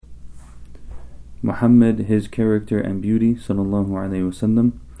Muhammad, his character and beauty, sallallahu alaihi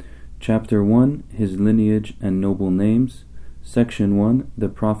wasallam. Chapter 1, his lineage and noble names. Section 1, the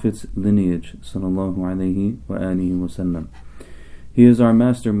Prophet's lineage, sallallahu alaihi wasallam. He is our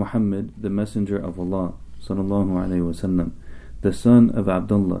master Muhammad, the messenger of Allah, sallallahu alaihi wasallam, the son of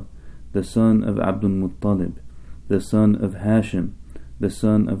Abdullah, the son of Abdul Muttalib, the son of Hashim, the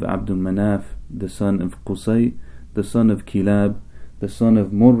son of Abdul Manaf, the son of Qusay, the son of Kilab, the son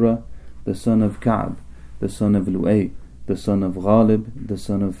of Murrah, the son of Ka'b, the son of Lu'ay, the son of Ghalib, the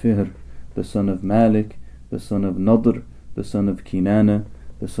son of Fihr, the son of Malik, the son of Nadr, the son of Kinana,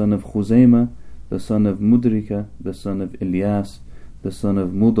 the son of Khuzaymah, the son of Mudrika, the son of Ilyas, the son of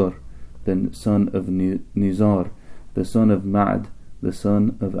Mudar, the son of Nizar, the son of Ma'ad, the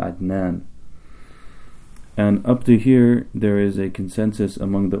son of Adnan. And up to here, there is a consensus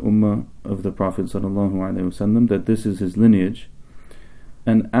among the Ummah of the Prophet ﷺ that this is his lineage.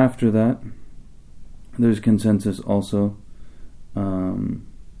 And after that, there's consensus also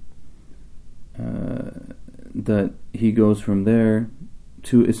that he goes from there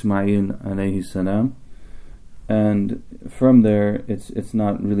to Ismail alayhi salam, and from there it's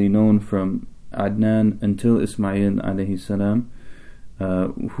not really known from Adnan until Ismail alayhi salam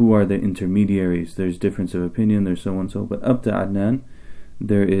who are the intermediaries. There's difference of opinion, there's so and so, but up to Adnan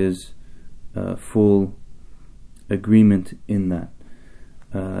there is full agreement in that.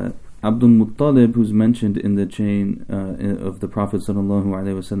 Abdul Muttalib, who's mentioned in the chain of the Prophet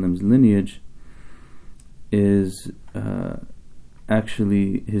ﷺ's lineage, is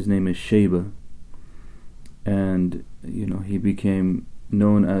actually, his name is Shayba, and he became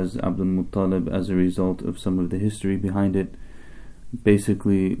known as Abdul Muttalib as a result of some of the history behind it.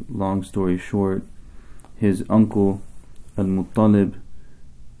 Basically, long story short, his uncle al-Muttalib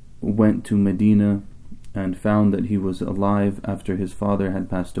went to Medina and found that he was alive after his father had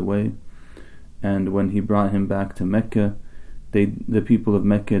passed away. And when he brought him back to Mecca, the people of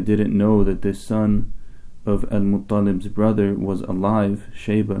Mecca didn't know that this son of al-Muttalib's brother was alive,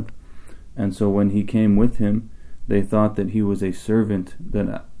 Shayba. And so when he came with him, they thought that he was a servant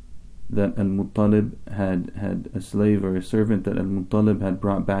that al-Muttalib had a slave or a servant that al-Muttalib had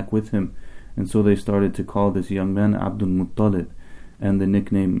brought back with him. And so they started to call this young man Abdul Muttalib, and the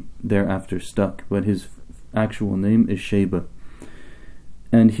nickname thereafter stuck. But his actual name is Shayba,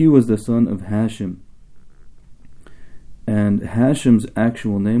 and he was the son of Hashim, and Hashim's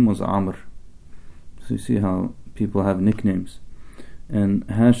actual name was Amr. So you see how people have nicknames, and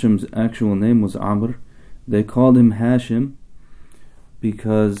Hashim's actual name was Amr. They called him Hashim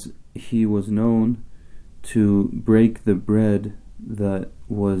because he was known to break the bread that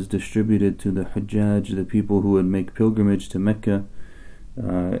was distributed to the Hujjaj, the people who would make pilgrimage to Mecca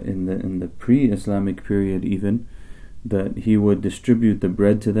in the pre-Islamic period, even, that he would distribute the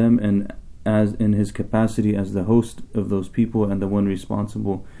bread to them, and as in his capacity as the host of those people and the one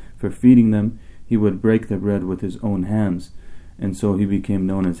responsible for feeding them, he would break the bread with his own hands, and so he became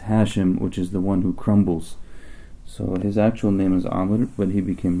known as Hashim, which is the one who crumbles. So his actual name is Amr, but he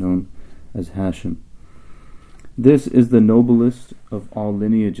became known as Hashim. This is the noblest of all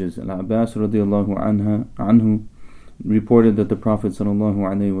lineages. Al-Abbas radiallahu anhu reported that the Prophet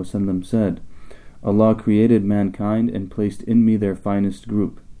ﷺ said, Allah created mankind and placed me in their finest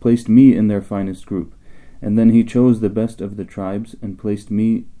group, and then He chose the best of the tribes and placed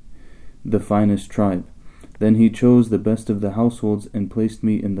me the finest tribe. Then He chose the best of the households and placed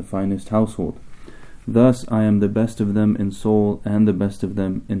me in the finest household. Thus I am the best of them in soul and the best of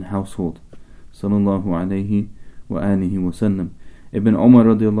them in household. Sallallahu alayhi wa alihi wa sallam. Ibn Umar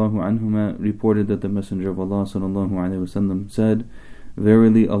radiallahu anhuma reported that the Messenger of Allah sallallahu alaihi wasallam said,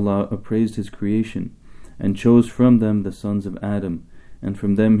 Verily Allah appraised His creation and chose from them the sons of Adam, and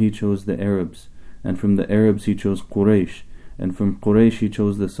from them He chose the Arabs, and from the Arabs He chose Quraysh, and from Quraysh He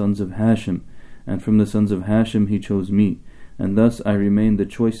chose the sons of Hashim, and from the sons of Hashim He chose me, and thus I remain the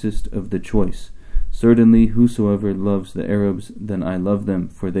choicest of the choice. Certainly whosoever loves the Arabs, then I love them,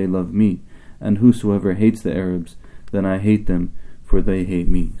 for they love me, and whosoever hates the Arabs, then I hate them, for they hate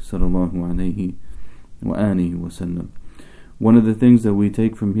me. Sallallahu alayhi wa alihi wa sallam. One of the things that we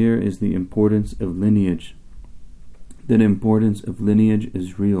take from here is the importance of lineage. The importance of lineage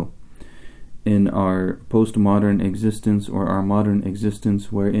is real in our postmodern existence, or our modern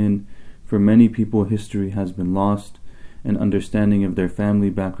existence, wherein for many people history has been lost and understanding of their family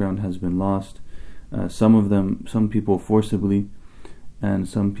background has been lost. Some people forcibly, and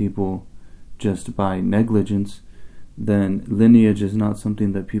some people just by negligence. Then lineage is not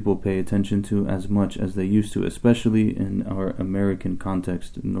something that people pay attention to as much as they used to, especially in our American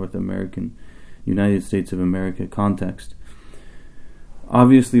context, North American, United States of America context.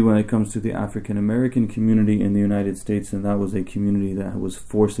 Obviously, when it comes to the African American community in the United States, and that was a community that was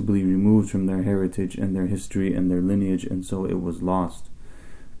forcibly removed from their heritage and their history and their lineage, and so it was lost,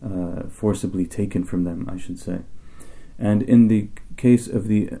 forcibly taken from them, I should say. And in the case of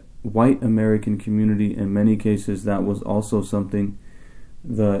the white American community, in many cases that was also something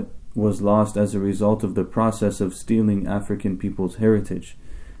that was lost as a result of the process of stealing African people's heritage,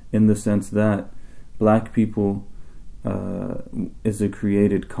 in the sense that black people is a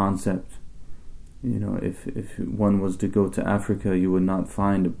created concept. You know, if one was to go to Africa, you would not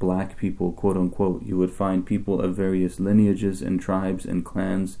find black people, quote unquote. You would find people of various lineages and tribes and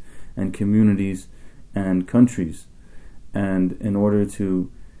clans and communities and countries. And in order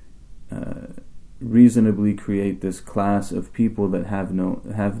to reasonably create this class of people that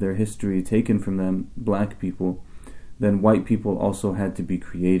have their history taken from them, black people, then white people also had to be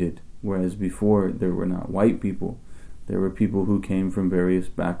created. Whereas before there were not white people. There were people who came from various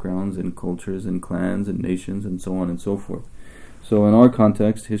backgrounds and cultures and clans and nations and so on and so forth. So in our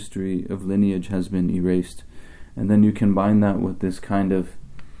context, history of lineage has been erased. And then you combine that with this kind of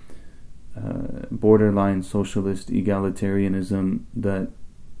borderline socialist egalitarianism that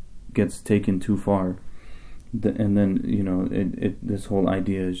gets taken too far. And then, you know, this whole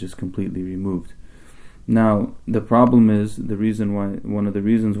idea is just completely removed. Now, the problem is, one of the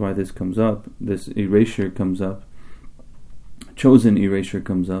reasons why this comes up, this erasure comes up, chosen erasure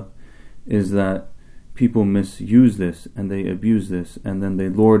comes up, is that people misuse this and they abuse this, and then they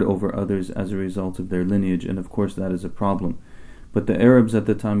lord over others as a result of their lineage, and of course that is a problem. But the Arabs at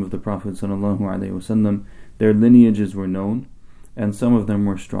the time of the Prophet ﷺ, their lineages were known, and some of them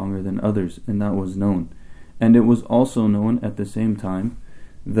were stronger than others, and that was known. And it was also known at the same time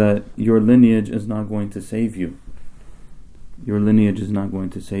that your lineage is not going to save you. Your lineage is not going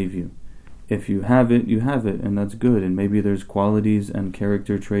to save you. If you have it, you have it, and that's good. And maybe there's qualities and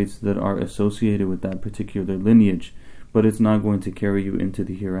character traits that are associated with that particular lineage, but it's not going to carry you into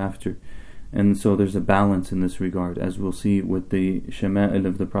the hereafter. And so there's a balance in this regard, as we'll see with the shama'il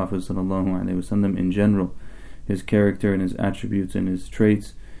of the Prophet ﷺ in general. His character and his attributes and his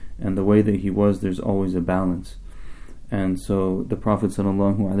traits and the way that he was, there's always a balance. And so the Prophet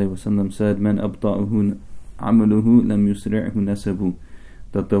ﷺ said, "Man abta'uhu amaluhu lam yusri'hu nasabu,"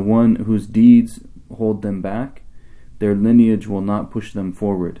 that the one whose deeds hold them back, their lineage will not push them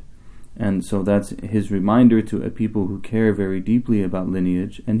forward. And so that's his reminder to a people who care very deeply about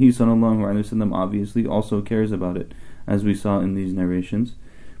lineage. And he ﷺ obviously also cares about it, as we saw in these narrations.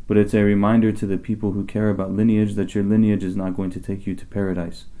 But it's a reminder to the people who care about lineage that your lineage is not going to take you to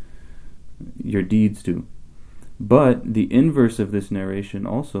paradise. Your deeds do. But the inverse of this narration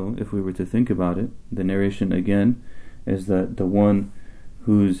also, if we were to think about it, the narration again is that the one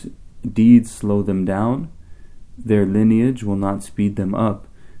whose deeds slow them down, their lineage will not speed them up.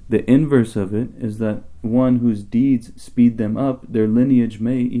 The inverse of it is that one whose deeds speed them up, their lineage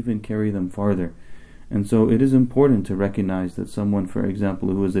may even carry them farther. And so it is important to recognize that someone, for example,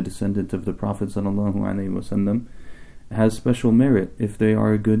 who is a descendant of the Prophet ﷺ has special merit if they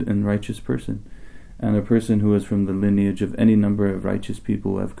are a good and righteous person. And a person who is from the lineage of any number of righteous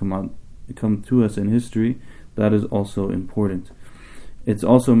people who have come to us in history, that is also important. It's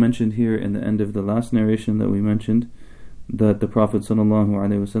also mentioned here in the end of the last narration that we mentioned, that the Prophet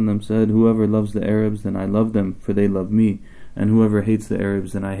ﷺ said, "Whoever loves the Arabs, then I love them, for they love me. And whoever hates the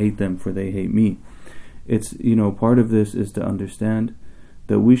Arabs, then I hate them, for they hate me." It's, part of this is to understand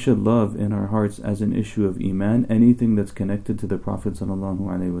that we should love in our hearts as an issue of Iman anything that's connected to the Prophet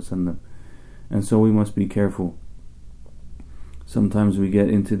ﷺ. And so we must be careful. Sometimes we get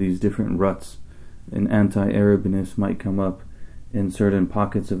into these different ruts, and anti-Arabness might come up in certain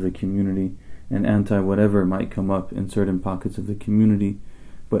pockets of the community, and anti-whatever might come up in certain pockets of the community.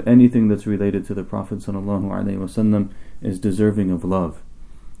 But anything that's related to the Prophet ﷺ is deserving of love.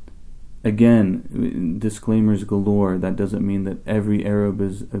 Again, disclaimers galore. That doesn't mean that every Arab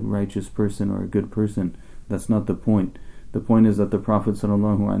is a righteous person or a good person. That's not the point. The point is that the Prophet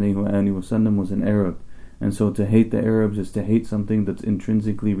ﷺ was an Arab. And so to hate the Arabs is to hate something that's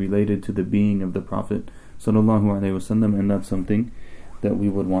intrinsically related to the being of the Prophet ﷺ, and that's something that we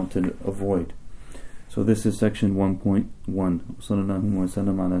would want to avoid. So this is section 1.1. وصلى الله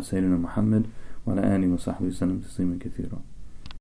وسلم على سيدنا محمد وعلى آله وصحبه وسلم تسليما كثيرا.